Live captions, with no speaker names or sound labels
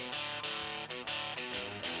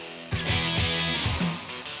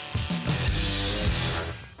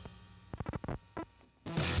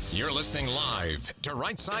You're listening live to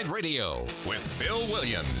Right Side Radio with Phil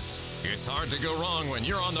Williams. It's hard to go wrong when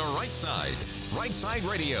you're on the right side. Right Side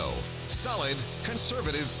Radio. Solid,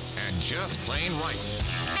 conservative, and just plain right.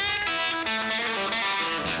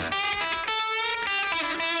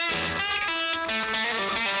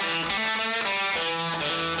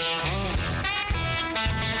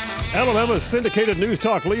 Alabama's syndicated news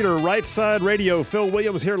talk leader, Right Side Radio. Phil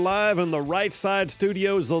Williams here live in the Right Side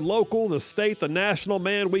studios, the local, the state, the national.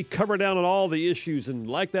 Man, we cover down on all the issues. And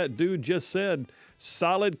like that dude just said,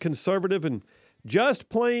 solid, conservative, and just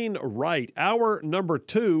plain right. Hour number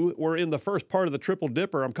 2, we're in the first part of the Triple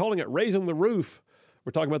Dipper. I'm calling it Raising the Roof.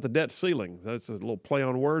 We're talking about the debt ceiling. That's a little play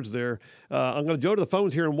on words there. I'm going to go to the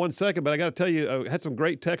phones here in 1 second, but I got to tell you, I had some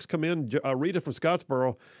great texts come in. Rita from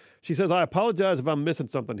Scottsboro. She says, I apologize if I'm missing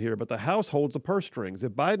something here, but the House holds the purse strings.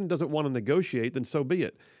 If Biden doesn't want to negotiate, then so be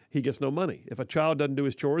it. He gets no money. If a child doesn't do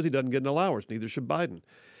his chores, he doesn't get an allowance. Neither should Biden.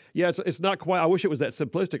 Yeah, it's not quite. I wish it was that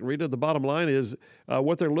simplistic, Rita. The bottom line is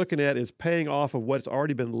what they're looking at is paying off of what's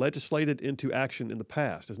already been legislated into action in the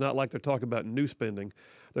past. It's not like they're talking about new spending.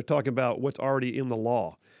 They're talking about what's already in the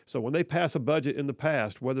law. So when they pass a budget in the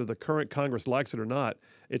past, whether the current Congress likes it or not,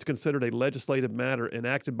 it's considered a legislative matter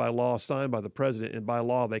enacted by law, signed by the president, and by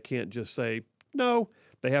law they can't just say no.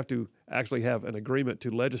 They have to actually have an agreement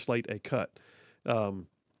to legislate a cut.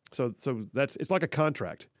 So it's like a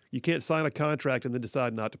contract. You can't sign a contract and then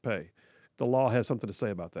decide not to pay. The law has something to say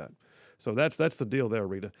about that. So that's the deal there,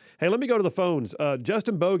 Rita. Hey, let me go to the phones.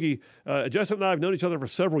 Justin Bogie, Justin and I have known each other for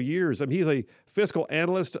several years. I mean, he's a fiscal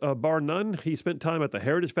analyst, bar none. He spent time at the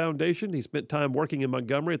Heritage Foundation. He spent time working in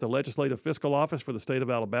Montgomery at the Legislative Fiscal Office for the state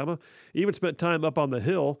of Alabama. He even spent time up on the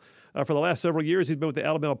Hill. For the last several years, he's been with the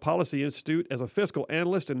Alabama Policy Institute as a fiscal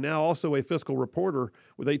analyst and now also a fiscal reporter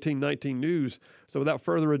with 1819 News. So without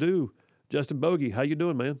further ado, Justin Bogie, how you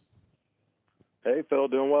doing, man? Hey, Phil,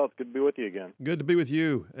 doing well. It's good to be with you again. Good to be with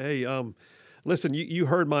you. Hey, listen, you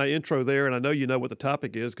heard my intro there, and I know you know what the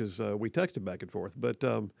topic is because we texted back and forth. But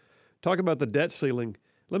talk about the debt ceiling.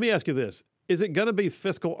 Let me ask you this. Is it going to be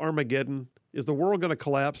fiscal Armageddon? Is the world going to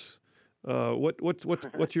collapse? What's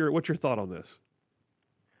your thought on this?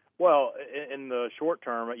 Well, in the short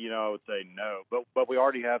term, I would say no. But we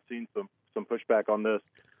already have seen some pushback on this.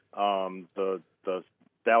 The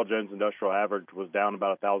Dow Jones Industrial Average was down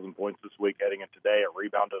about 1,000 points this week heading into today. It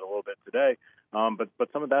rebounded a little bit today. But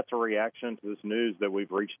some of that's a reaction to this news that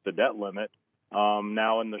we've reached the debt limit.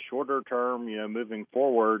 Now, in the shorter term, moving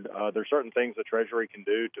forward, there's certain things the Treasury can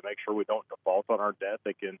do to make sure we don't default on our debt.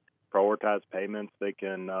 They can prioritize payments. They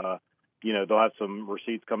can, they'll have some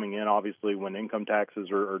receipts coming in, obviously, when income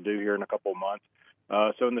taxes are due here in a couple of months.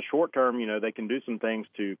 So in the short term, they can do some things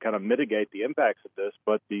to kind of mitigate the impacts of this.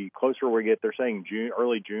 But the closer we get, they're saying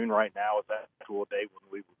early June right now is that actual date when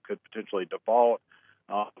we could potentially default.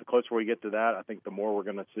 The closer we get to that, I think the more we're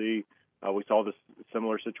going to see. We saw this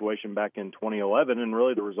similar situation back in 2011, and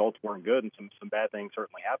really the results weren't good, and some bad things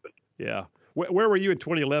certainly happened. Yeah. Where were you in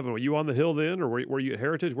 2011? Were you on the Hill then, or were you at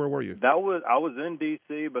Heritage? Where were you? I was in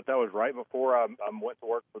D.C., but that was right before I went to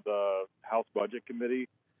work for the House Budget Committee.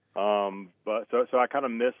 But I kind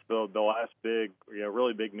of missed the last big,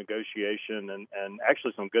 really big negotiation, and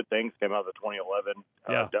actually some good things came out of the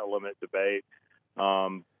 2011 debt limit debate.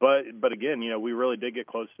 But again, we really did get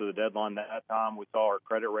close to the deadline at that time. We saw our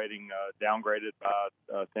credit rating downgraded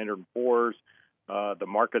by Standard & Poor's. The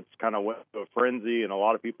markets kind of went to a frenzy, and a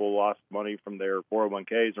lot of people lost money from their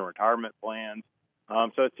 401ks and retirement plans.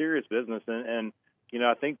 So it's serious business, and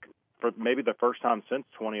I think for maybe the first time since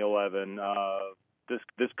 2011.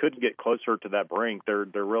 This could get closer to that brink. There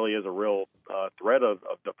really is a real threat of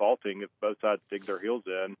defaulting if both sides dig their heels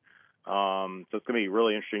in. So it's going to be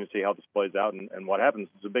really interesting to see how this plays out and what happens.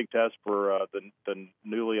 It's a big test for the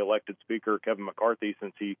newly elected Speaker, Kevin McCarthy,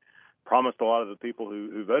 since he promised a lot of the people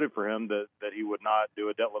who voted for him that he would not do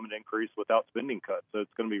a debt limit increase without spending cuts. So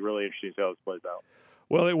it's going to be really interesting to see how this plays out.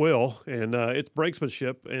 Well, it will, and it's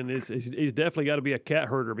brinksmanship, and he's definitely got to be a cat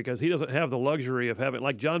herder because he doesn't have the luxury of having,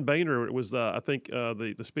 like John Boehner was, I think,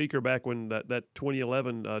 the speaker back when that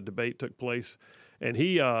 2011 debate took place, and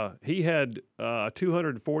he had a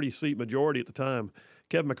 240-seat majority at the time.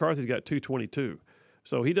 Kevin McCarthy's got 222,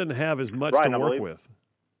 so he doesn't have as much to work with.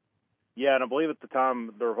 Yeah, and I believe at the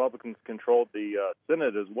time the Republicans controlled the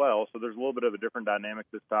Senate as well, so there's a little bit of a different dynamic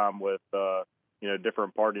this time with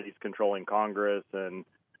different parties controlling Congress, and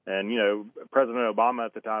President Obama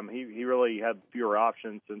at the time he really had fewer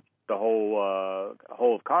options since the whole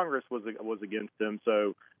of Congress was against him.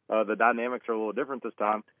 So the dynamics are a little different this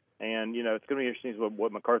time, and it's going to be interesting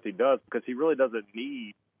what McCarthy does because he really doesn't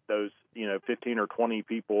need those 15 or 20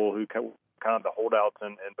 people who kind of the holdouts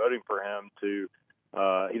and voting for him to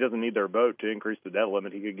he doesn't need their vote to increase the debt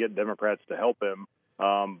limit. He could get Democrats to help him,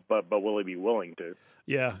 but will he be willing to?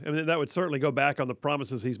 Yeah, I mean, that would certainly go back on the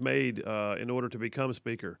promises he's made in order to become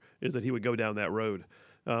Speaker, is that he would go down that road.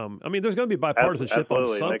 I mean, there's going to be bipartisanship on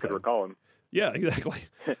something. They could recall him. Yeah, exactly.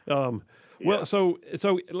 Well, so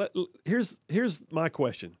here's my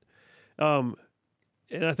question, and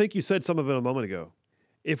I think you said some of it a moment ago.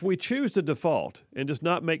 If we choose to default and just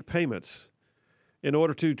not make payments in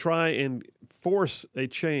order to try and force a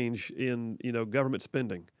change in government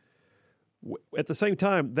spending, at the same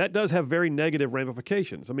time, that does have very negative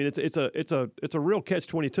ramifications. I mean, it's a real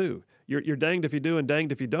catch-22. You're danged if you do and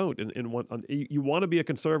danged if you don't. You want to be a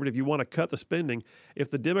conservative. You want to cut the spending.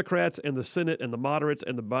 If the Democrats and the Senate and the moderates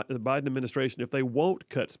and the Biden administration, if they won't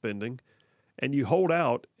cut spending, and you hold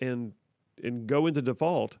out and go into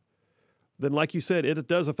default, then, like you said, it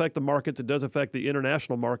does affect the markets. It does affect the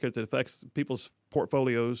international markets. It affects people's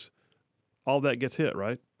portfolios. All that gets hit,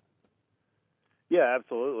 right? Yeah,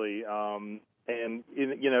 absolutely. And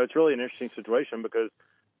it's really an interesting situation because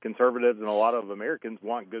conservatives and a lot of Americans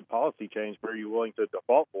want good policy change, but are you willing to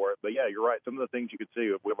default for it? But yeah, you're right. Some of the things you could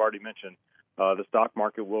see, we've already mentioned, the stock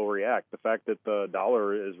market will react. The fact that the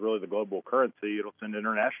dollar is really the global currency, it'll send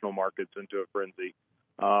international markets into a frenzy.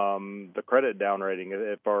 The credit down rating,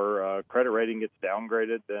 if our credit rating gets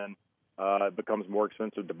downgraded, then it becomes more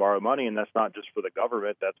expensive to borrow money, and that's not just for the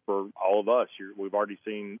government, that's for all of us. We've already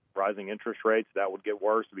seen rising interest rates. That would get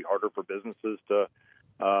worse. It'd be harder for businesses to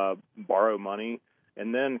borrow money.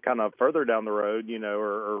 And then kind of further down the road,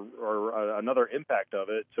 or another impact of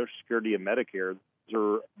it, Social Security and Medicare,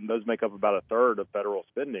 those make up about a third of federal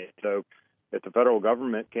spending. So if the federal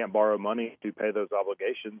government can't borrow money to pay those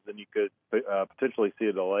obligations, then you could potentially see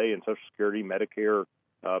a delay in Social Security, Medicare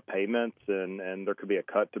payments, and there could be a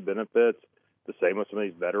cut to benefits. The same with some of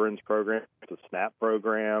these veterans programs, the SNAP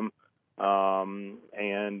program. And,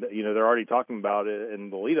 they're already talking about it in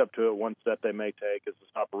the lead up to it. One step they may take is to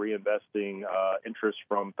stop reinvesting interest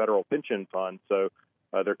from federal pension funds. So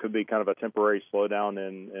there could be kind of a temporary slowdown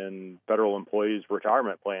in federal employees'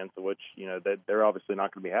 retirement plans, which, they're obviously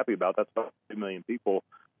not going to be happy about. That's about 2 million people.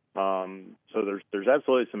 So there's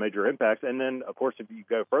absolutely some major impacts. And then, of course, if you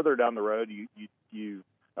go further down the road, you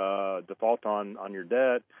default on your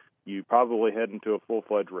debt, you probably head into a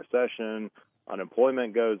full-fledged recession.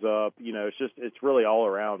 Unemployment goes up. It's really all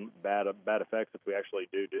around bad effects if we actually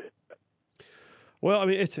do that. Well, I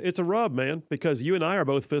mean, it's a rub, man, because you and I are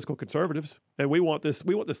both fiscal conservatives, and we want this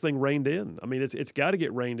thing reined in. I mean, it's got to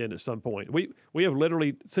get reined in at some point. We have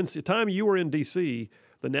literally, since the time you were in D.C.,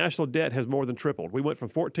 the national debt has more than tripled. We went from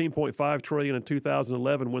 $14.5 trillion in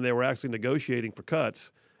 2011 when they were actually negotiating for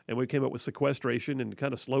cuts, and we came up with sequestration and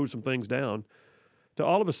kind of slowed some things down, to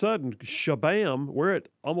all of a sudden, shabam, we're at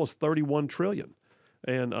almost $31 trillion.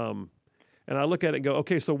 And I look at it and go,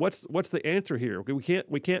 okay, so what's the answer here?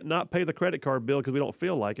 We can't not pay the credit card bill because we don't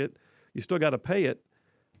feel like it. You still got to pay it.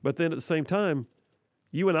 But then at the same time,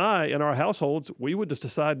 you and I in our households, we would just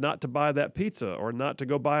decide not to buy that pizza or not to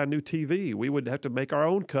go buy a new TV. We would have to make our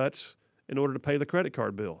own cuts in order to pay the credit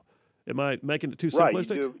card bill. Am I making it too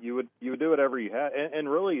simplistic? Right. You would do whatever you had. And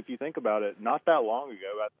really, if you think about it, not that long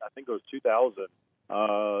ago, I think it was 2000,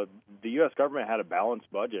 the U.S. government had a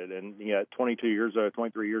balanced budget. And 23 years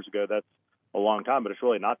ago, that's a long time, but it's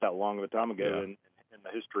really not that long of a time ago in the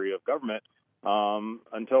history of government.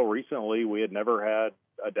 Until recently, we had never had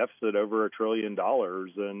a deficit over $1 trillion,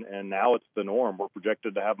 and now it's the norm. We're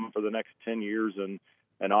projected to have them for the next 10 years, and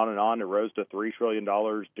on and on. It rose to $3 trillion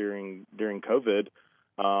during COVID,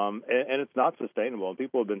 and it's not sustainable. And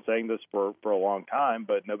people have been saying this for a long time,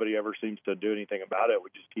 but nobody ever seems to do anything about it. We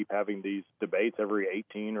just keep having these debates every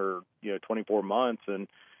 18 or 24 months,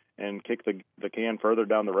 and kick the can further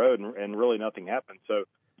down the road, and really nothing happens. So,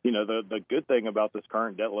 the good thing about this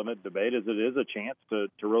current debt limit debate is it is a chance to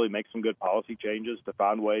really make some good policy changes, to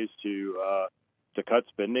find ways to cut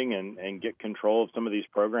spending and get control of some of these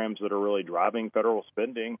programs that are really driving federal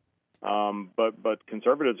spending. But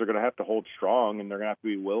conservatives are going to have to hold strong, and they're going to have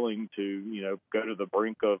to be willing to, go to the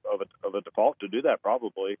brink of a default to do that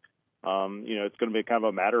probably. It's going to be kind of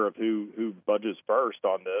a matter of who budges first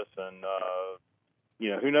on this, and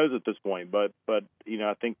who knows at this point, but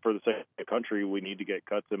I think for the sake of the country, we need to get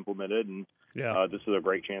cuts implemented, and this is a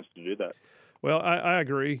great chance to do that. Well, I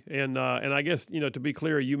agree, and I guess to be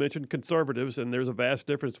clear, you mentioned conservatives, and there's a vast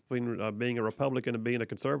difference between being a Republican and being a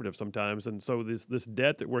conservative sometimes, and so this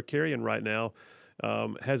debt that we're carrying right now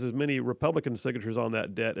has as many Republican signatures on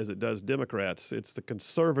that debt as it does Democrats. It's the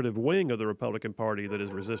conservative wing of the Republican Party that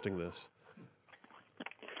is resisting this.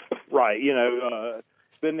 Right,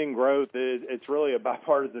 spending growth, it's really a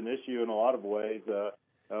bipartisan issue in a lot of ways.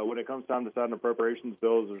 when it comes time to sign appropriations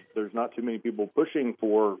bills, there's not too many people pushing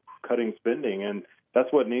for cutting spending, and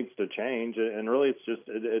that's what needs to change. And really, it's just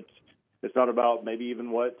it's not about maybe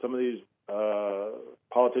even what some of these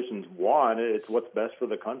politicians want. It's what's best for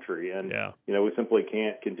the country, and we simply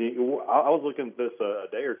can't continue. I was looking at this a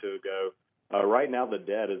day or two ago. Right now, the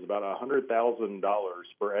debt is about $100,000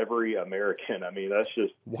 for every American. I mean, that's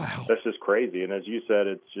just crazy. And as you said,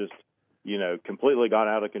 it's just completely gone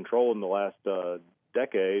out of control in the last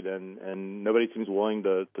decade, and nobody seems willing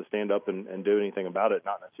to stand up and do anything about it,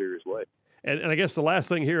 not in a serious way. And I guess the last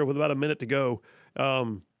thing here, with about a minute to go,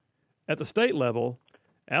 at the state level,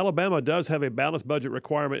 Alabama does have a balanced budget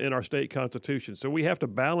requirement in our state constitution. So we have to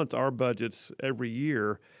balance our budgets every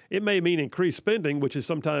year. It may mean increased spending, which is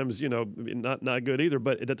sometimes, not good either,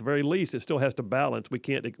 but at the very least, it still has to balance. We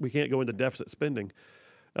can't go into deficit spending.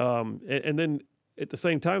 And then at the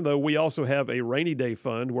same time, though, we also have a rainy day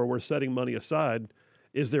fund where we're setting money aside.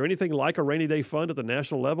 Is there anything like a rainy day fund at the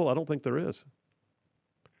national level? I don't think there is.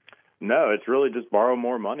 No, it's really just borrow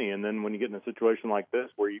more money, and then when you get in a situation like this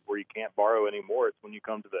where you can't borrow anymore, it's when you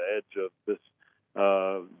come to the edge of this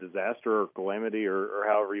disaster or calamity or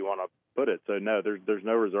however you want to put it. So no, there's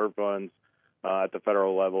no reserve funds at the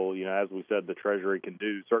federal level. As we said, the Treasury can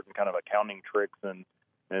do certain kind of accounting tricks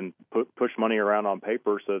and push money around on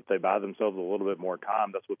paper so that they buy themselves a little bit more time.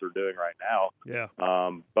 That's what they're doing right now. Yeah.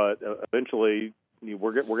 But eventually,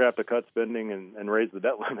 we're gonna have to cut spending and raise the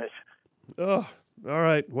debt limit. Oh. All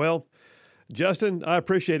right. Well, Justin, I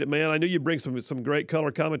appreciate it, man. I knew you'd bring some great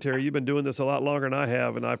color commentary. You've been doing this a lot longer than I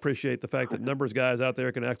have, and I appreciate the fact that numbers guys out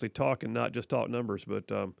there can actually talk and not just talk numbers. But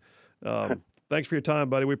thanks for your time,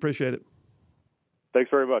 buddy. We appreciate it.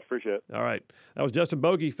 Thanks very much. Appreciate it. All right. That was Justin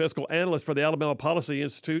Bogie, fiscal analyst for the Alabama Policy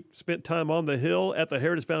Institute. Spent time on the Hill at the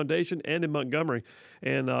Heritage Foundation and in Montgomery,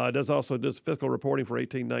 and does fiscal reporting for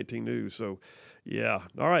 1819 News. So, yeah.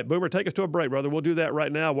 All right, Boomer, take us to a break, brother. We'll do that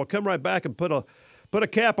right now. We'll come right back and put a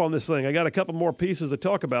cap on this thing. I got a couple more pieces to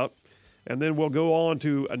talk about, and then we'll go on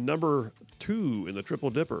to a number 2 in the Triple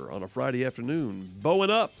Dipper on a Friday afternoon. Bowing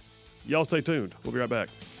up. Y'all stay tuned. We'll be right back.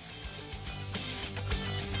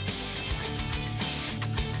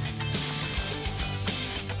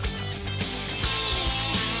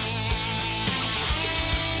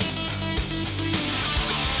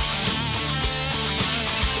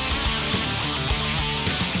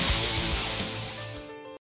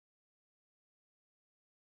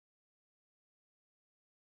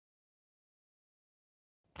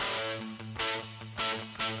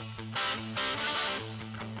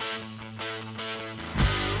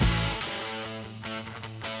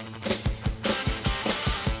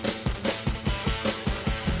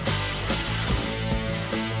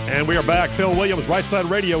 And we are back. Phil Williams, Right Side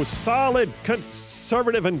Radio, solid,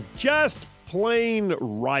 conservative, and just plain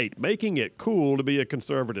right, making it cool to be a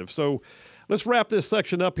conservative. So let's wrap this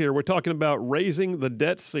section up here. We're talking about raising the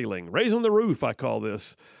debt ceiling, raising the roof, I call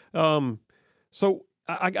this. So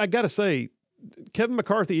I got to say, Kevin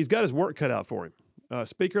McCarthy, he's got his work cut out for him.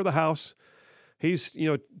 Speaker of the House, he's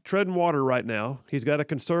treading water right now. He's got a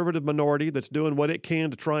conservative minority that's doing what it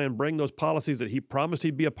can to try and bring those policies that he promised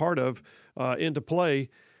he'd be a part of into play.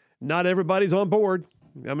 Not everybody's on board.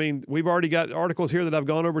 I mean, we've already got articles here that I've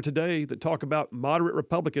gone over today that talk about moderate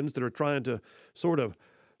Republicans that are trying to sort of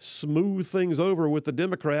smooth things over with the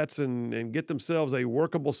Democrats and get themselves a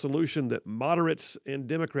workable solution that moderates and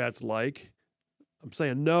Democrats like. I'm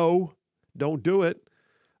saying no, don't do it.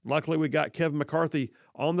 Luckily, we got Kevin McCarthy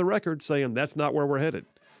on the record saying that's not where we're headed.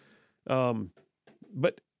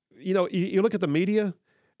 But, you look at the media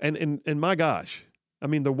and my gosh, I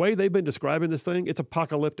mean, the way they've been describing this thing, it's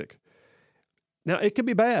apocalyptic. Now, it could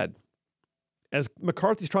be bad. As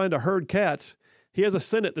McCarthy's trying to herd cats, he has a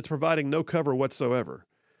Senate that's providing no cover whatsoever.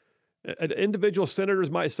 Individual senators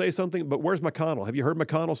might say something, but where's McConnell? Have you heard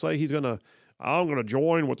McConnell say I'm going to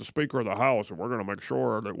join with the Speaker of the House and we're going to make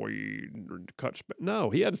sure that we cut spend? No,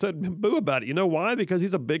 he hadn't said boo about it. You know why? Because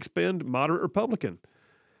he's a big spend, moderate Republican.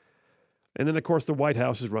 And then, of course, the White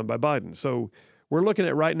House is run by Biden. So we're looking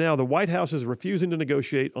at right now, the White House is refusing to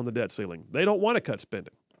negotiate on the debt ceiling. They don't want to cut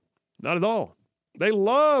spending. Not at all. They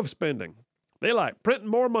love spending. They like printing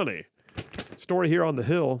more money. Story here on the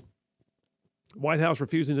Hill. White House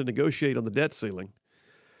refusing to negotiate on the debt ceiling,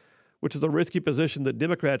 which is a risky position that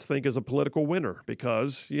Democrats think is a political winner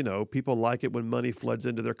because, people like it when money floods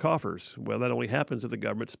into their coffers. Well, that only happens if the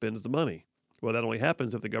government spends the money. Well, that only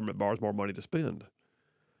happens if the government borrows more money to spend.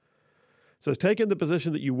 So taking the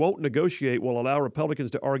position that you won't negotiate will allow Republicans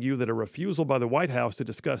to argue that a refusal by the White House to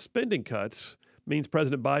discuss spending cuts means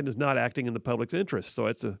President Biden is not acting in the public's interest. So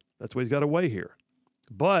that's what he's got to weigh here.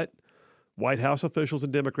 But White House officials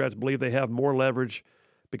and Democrats believe they have more leverage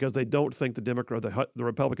because they don't think the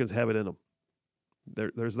Republicans have it in them.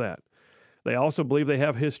 There's that. They also believe they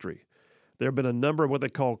have history. There have been a number of what they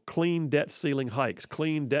call clean debt ceiling hikes.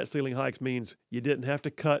 Clean debt ceiling hikes means you didn't have to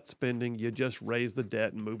cut spending, you just raised the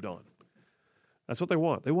debt and moved on. That's what they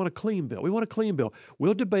want. They want a clean bill. We want a clean bill.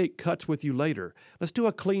 We'll debate cuts with you later. Let's do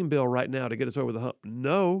a clean bill right now to get us over the hump.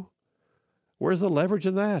 No. Where's the leverage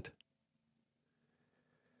in that?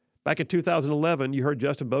 Back in 2011, you heard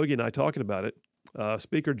Justin Bogie and I talking about it.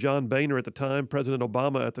 Speaker John Boehner at the time, President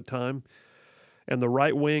Obama at the time, and the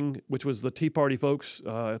right wing, which was the Tea Party folks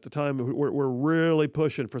at the time, were really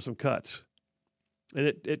pushing for some cuts. And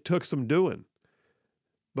it took some doing.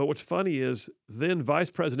 But what's funny is then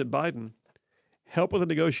Vice President Biden helped with the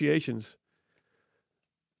negotiations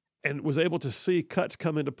and was able to see cuts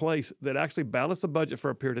come into place that actually balanced the budget for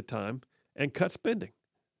a period of time and cut spending.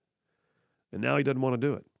 And now he doesn't want to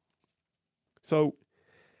do it. So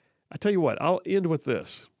I tell you what, I'll end with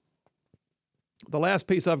this. The last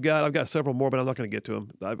piece I've got several more, but I'm not going to get to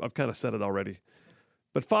them. I've kind of said it already.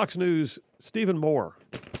 But Fox News, Stephen Moore,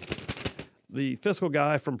 the fiscal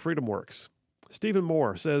guy from FreedomWorks, Stephen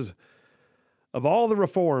Moore says, of all the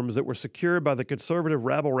reforms that were secured by the conservative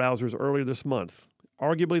rabble-rousers earlier this month,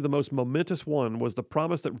 arguably the most momentous one was the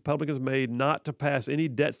promise that Republicans made not to pass any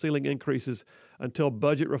debt ceiling increases until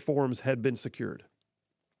budget reforms had been secured.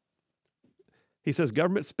 He says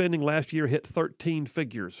government spending last year hit 13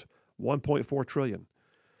 figures, $1.4 trillion.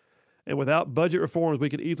 And without budget reforms, we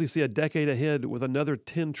could easily see a decade ahead with another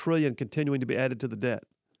 $10 trillion continuing to be added to the debt.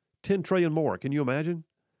 $10 trillion more. Can you imagine?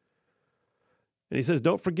 And he says,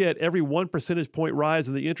 don't forget, every 1 percentage point rise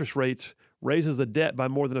in the interest rates raises the debt by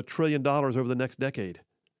more than $1 trillion over the next decade.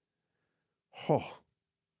 Oh,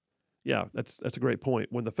 yeah, that's a great point.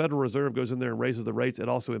 When the Federal Reserve goes in there and raises the rates, it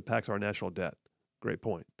also impacts our national debt. Great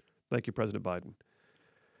point. Thank you, President Biden.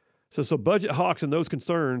 So budget hawks and those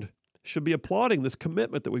concerned should be applauding this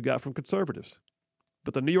commitment that we've got from conservatives.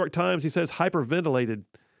 But the New York Times, he says, hyperventilated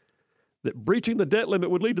that breaching the debt limit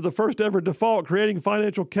would lead to the first ever default, creating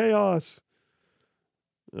financial chaos.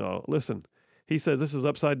 Oh, listen, he says this is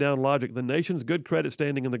upside down logic. The nation's good credit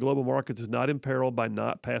standing in the global markets is not imperiled by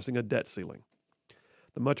not passing a debt ceiling.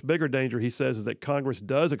 The much bigger danger, he says, is that Congress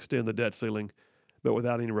does extend the debt ceiling, but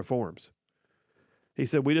without any reforms. He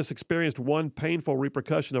said, we just experienced one painful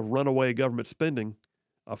repercussion of runaway government spending,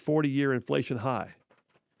 a 40-year inflation high.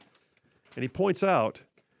 And he points out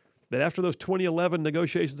that after those 2011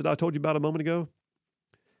 negotiations that I told you about a moment ago,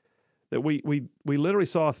 that we literally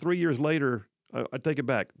saw 3 years later, I take it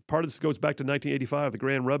back. Part of this goes back to 1985, the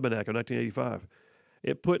Gramm-Rudman Act of 1985.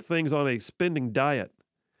 It put things on a spending diet.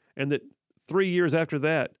 And that 3 years after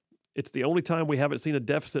that, it's the only time we haven't seen a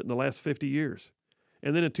deficit in the last 50 years.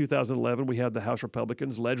 And then in 2011, we had the House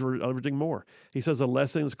Republicans leveraging more. He says the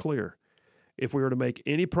lesson is clear. If we are to make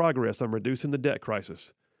any progress on reducing the debt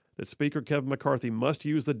crisis, that Speaker Kevin McCarthy must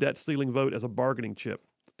use the debt ceiling vote as a bargaining chip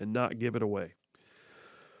and not give it away.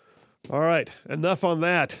 All right, enough on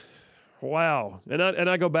that. Wow. And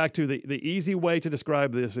I go back to the easy way to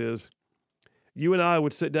describe this is you and I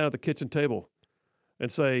would sit down at the kitchen table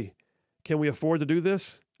and say, can we afford to do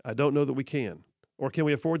this? I don't know that we can. Or can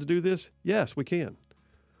we afford to do this? Yes, we can.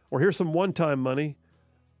 Or here's some one-time money.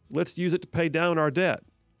 Let's use it to pay down our debt.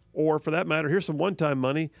 Or for that matter, here's some one-time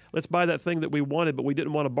money. Let's buy that thing that we wanted, but we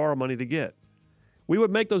didn't want to borrow money to get. We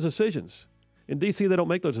would make those decisions. In D.C., they don't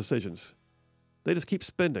make those decisions. They just keep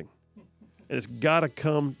spending. And it's got to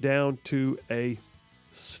come down to a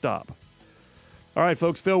stop. All right,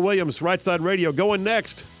 folks, Phil Williams, Right Side Radio, going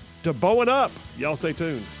next to Bowing Up. Y'all stay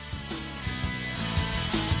tuned.